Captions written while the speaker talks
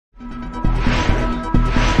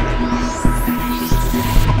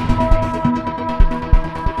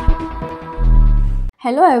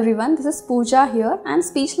Hello everyone, this is Pooja here. I am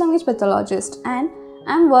speech language pathologist and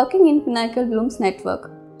I am working in Pinnacle Blooms Network.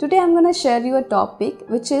 Today I am going to share you a topic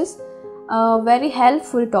which is a very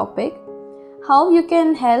helpful topic. How you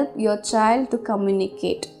can help your child to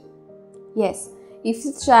communicate. Yes, if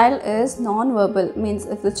the child is non-verbal, means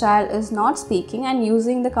if the child is not speaking and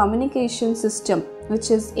using the communication system which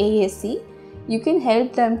is AAC, you can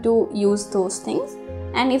help them to use those things.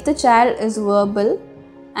 And if the child is verbal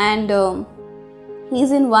and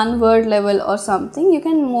he's in one word level or something, you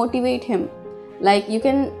can motivate him. Like you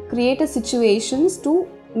can create a situations to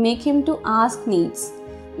make him to ask needs.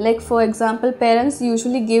 Like for example, parents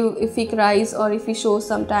usually give, if he cries or if he shows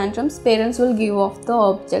some tantrums, parents will give off the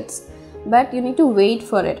objects, but you need to wait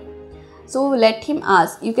for it. So let him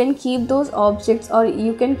ask. You can keep those objects or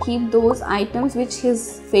you can keep those items which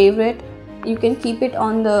his favorite. You can keep it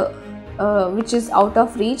on the which is out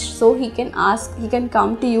of reach, so he can ask, he can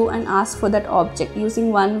come to you and ask for that object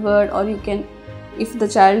using one word, or you can, if the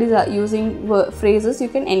child is using phrases, you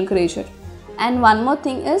can encourage it. And one more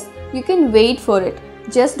thing is, you can wait for it.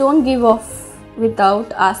 Just don't give off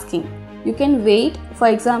without asking. You can wait. For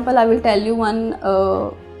example, I will tell you one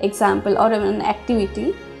example or an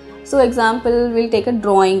activity. So example, we'll take a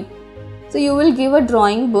drawing. So you will give a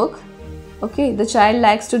drawing book. Okay, the child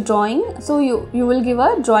likes to drawing, so you will give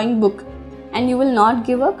a drawing book, and you will not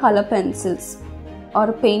give a color pencils or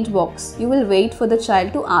a paint box. You will wait for the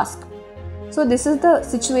child to ask. So this is the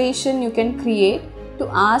situation you can create to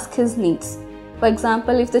ask his needs. For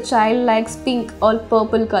example, if the child likes pink or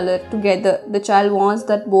purple color together, the child wants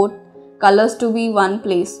that both colors to be one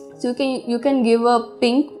place. So you can give a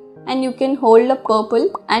pink and you can hold a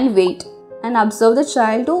purple and wait and observe the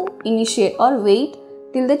child to initiate, or wait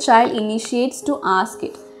till the child initiates to ask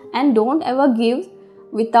it, and don't ever give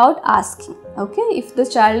without asking. Okay, if the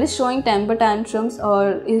child is showing temper tantrums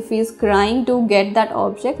or if he is crying to get that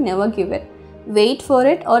object, never give it. Wait for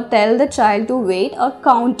it, or tell the child to wait, or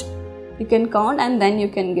count. You can count and then you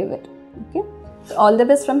can give it. Okay, so all the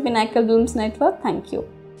best from Pinnacle Blooms Network. Thank you.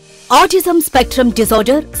 Autism spectrum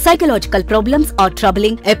disorder, psychological problems are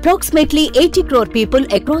troubling approximately 80 crore people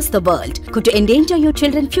across the world. Could endanger your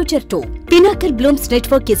children's future too. Pinnacle Blooms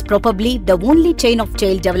Network is probably the only chain of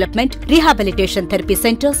child development rehabilitation therapy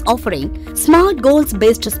centers offering smart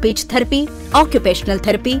goals-based speech therapy, occupational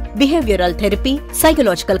therapy, behavioral therapy,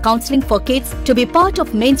 psychological counseling for kids to be part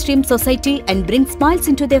of mainstream society and bring smiles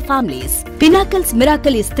into their families. Pinnacle's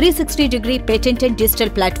Mirracle is 360-degree patented digital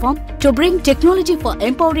platform to bring technology for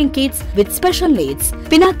empowering kids with special needs.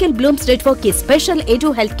 Pinnacle Blooms Network is special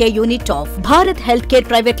Edu Healthcare unit of Bharat Healthcare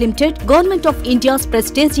Private Limited, Government of India's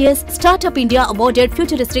prestigious Startup India awarded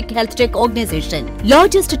futuristic health tech organization.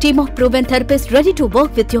 Largest team of proven therapists ready to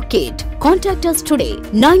work with your kid. Contact us today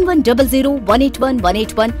 9100 181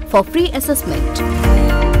 181 for free assessment.